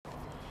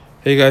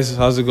Hey guys,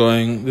 how's it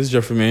going? This is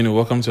Jeffrey Mainu.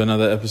 Welcome to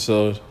another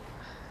episode.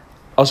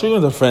 I was speaking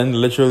with a friend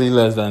literally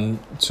less than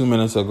 2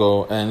 minutes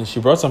ago, and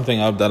she brought something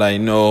up that I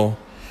know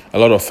a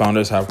lot of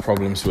founders have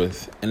problems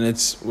with. And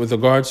it's with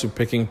regards to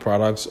picking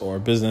products or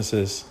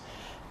businesses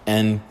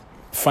and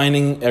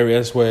finding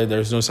areas where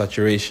there's no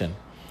saturation.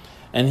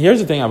 And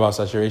here's the thing about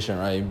saturation,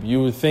 right?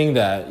 You would think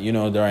that,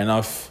 there are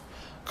enough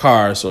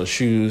cars or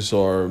shoes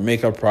or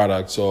makeup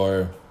products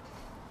or,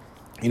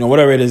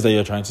 whatever it is that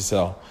you're trying to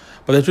sell.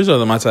 But the truth of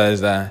the matter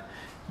is that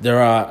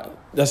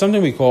there's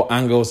something we call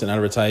angles in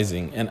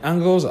advertising, and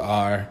angles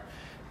are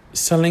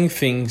selling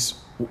things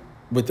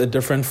with a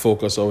different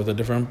focus or with a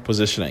different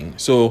positioning.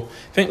 So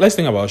let's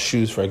think about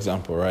shoes, for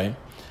example, right?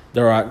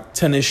 There are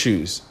tennis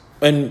shoes,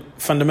 and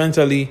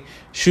fundamentally,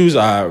 shoes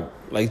are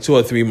like two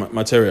or three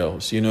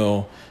materials.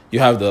 You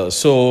have the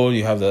sole,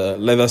 you have the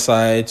leather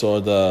sides,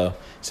 or the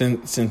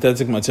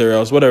synthetic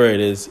materials, whatever it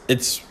is.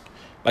 It's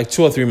like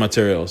two or three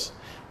materials,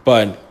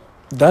 but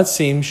that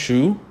same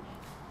shoe,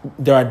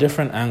 there are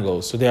different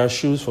angles. So there are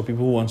shoes for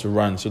people who want to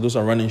run. So those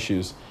are running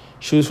shoes.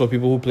 Shoes for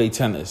people who play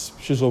tennis.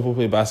 Shoes for people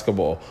who play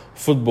basketball,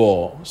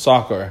 football,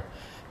 soccer,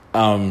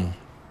 all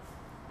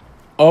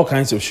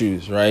kinds of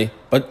shoes, right?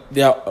 But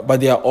they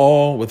are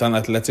all with an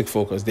athletic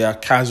focus. They are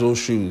casual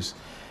shoes.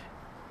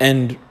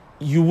 And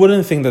you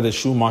wouldn't think that the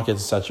shoe market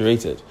is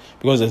saturated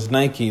because there's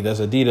Nike, there's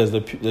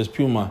Adidas, there's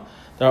Puma.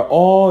 There are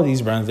all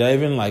these brands. There are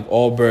even like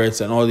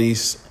Allbirds and all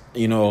these,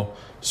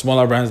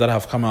 smaller brands that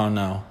have come out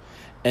now.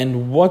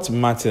 And what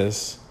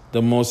matters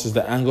the most is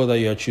the angle that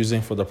you're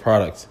choosing for the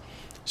product.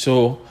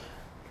 So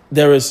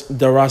there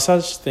are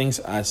such things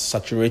as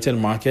saturated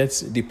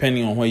markets,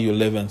 depending on where you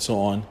live and so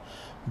on.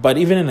 But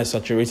even in a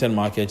saturated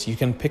market, you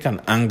can pick an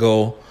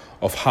angle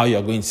of how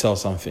you're going to sell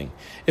something.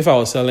 If I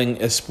was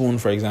selling a spoon,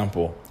 for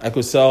example, I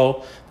could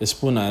sell the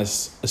spoon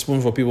as a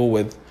spoon for people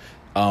with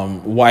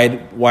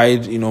wide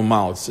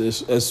mouths,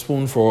 a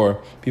spoon for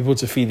people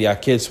to feed their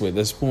kids with,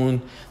 a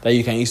spoon that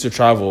you can use to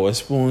travel, a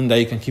spoon that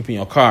you can keep in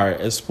your car,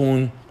 a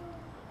spoon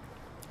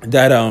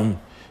that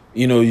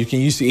you can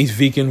use to eat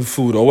vegan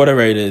food or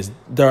whatever it is.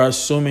 There are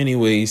so many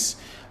ways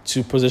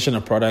to position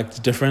a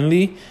product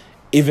differently,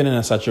 even in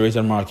a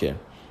saturated market.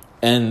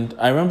 And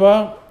I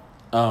remember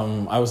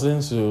I was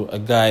listening to a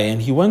guy, and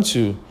he went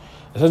to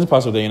certain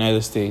parts of the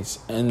United States,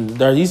 and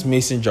there are these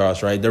mason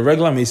jars, right? The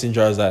regular mason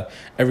jars that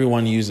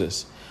everyone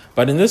uses.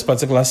 But in this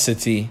particular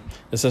city,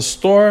 there's a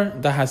store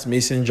that has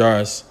mason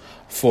jars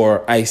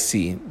for iced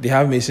tea. They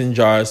have mason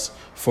jars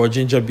for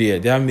ginger beer.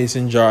 They have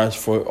mason jars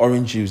for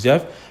orange juice. They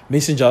have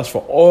mason jars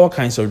for all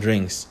kinds of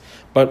drinks.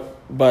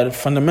 But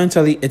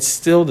fundamentally, it's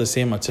still the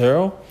same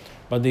material,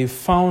 but they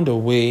found a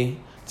way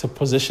to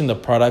position the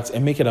product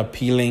and make it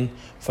appealing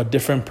for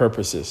different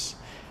purposes.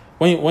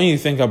 When you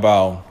think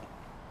about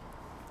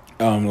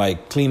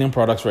like cleaning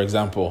products, for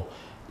example,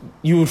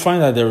 you would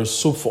find that there is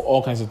soap for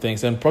all kinds of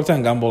things. And Procter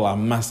 & Gamble are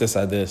masters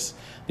at this.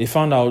 They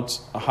found out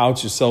how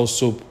to sell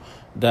soap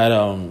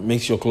that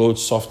makes your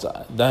clothes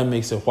softer, that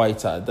makes it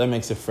whiter, that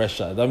makes it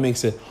fresher, that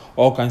makes it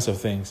all kinds of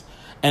things.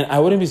 And I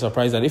wouldn't be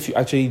surprised that if you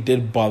actually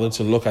did bother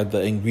to look at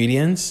the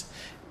ingredients,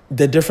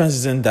 the difference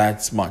isn't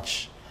that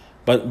much.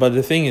 But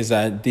the thing is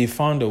that they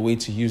found a way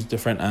to use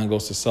different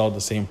angles to sell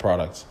the same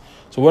product.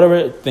 So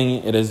whatever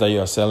thing it is that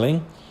you're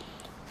selling,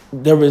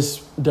 there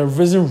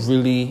isn't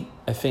really,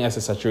 I think, as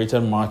a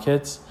saturated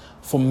market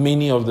for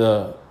many of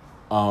the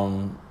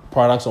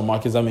products or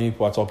markets that many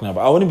people are talking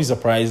about. I wouldn't be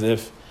surprised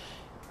if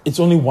it's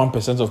only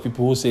 1% of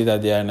people who say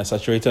that they are in a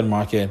saturated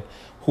market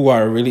who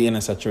are really in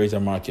a saturated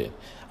market,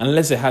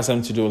 unless it has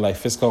something to do with like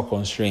fiscal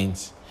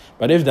constraints.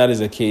 But if that is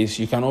the case,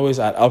 you can always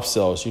add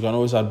upsells, you can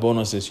always add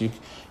bonuses, you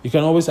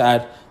can always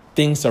add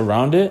things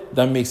around it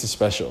that makes it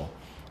special.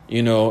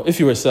 If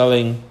you were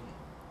selling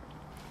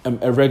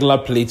a regular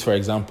plate, for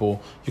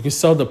example, you could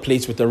sell the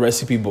plates with a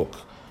recipe book,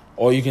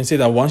 or you can say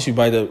that once you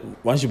buy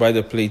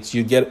the plates,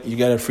 you get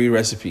a free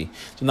recipe.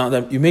 So now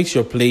that it makes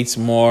your plates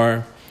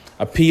more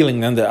appealing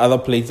than the other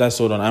plates that's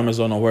sold on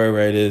Amazon or wherever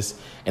it is,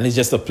 and it's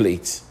just a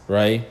plate,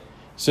 right?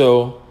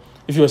 So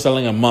if you were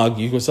selling a mug,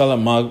 you could sell a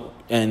mug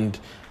and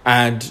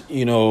add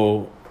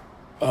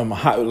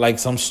like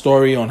some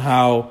story on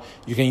how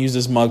you can use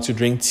this mug to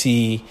drink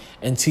tea,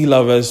 and tea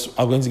lovers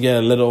are going to get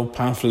a little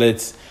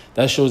pamphlet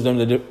that shows them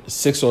the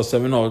 6 or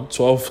 7 or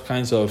 12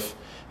 kinds of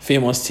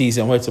famous teas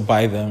and where to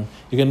buy them.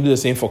 You can do the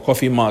same for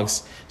coffee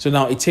mugs. So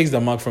now it takes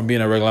the mug from being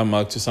a regular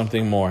mug to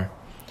something more.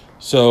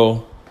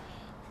 So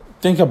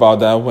think about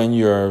that when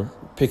you're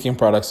picking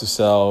products to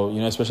sell,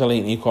 especially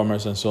in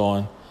e-commerce and so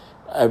on.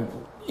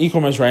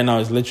 E-commerce right now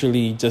is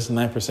literally just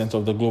 9%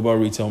 of the global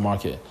retail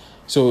market.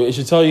 So it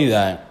should tell you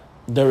that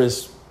there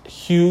is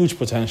huge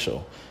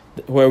potential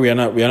where we are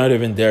not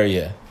even there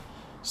yet.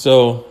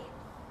 So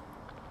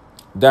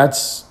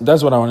that's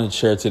what I wanted to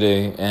share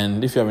today.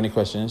 And if you have any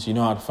questions, you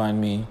know how to find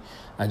me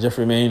at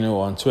Jeffrey Mainu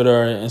on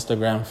Twitter,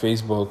 Instagram,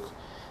 Facebook,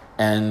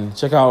 and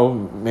check out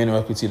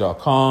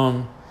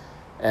MainuEquity.com.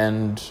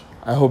 And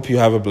I hope you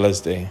have a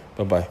blessed day.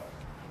 Bye-bye.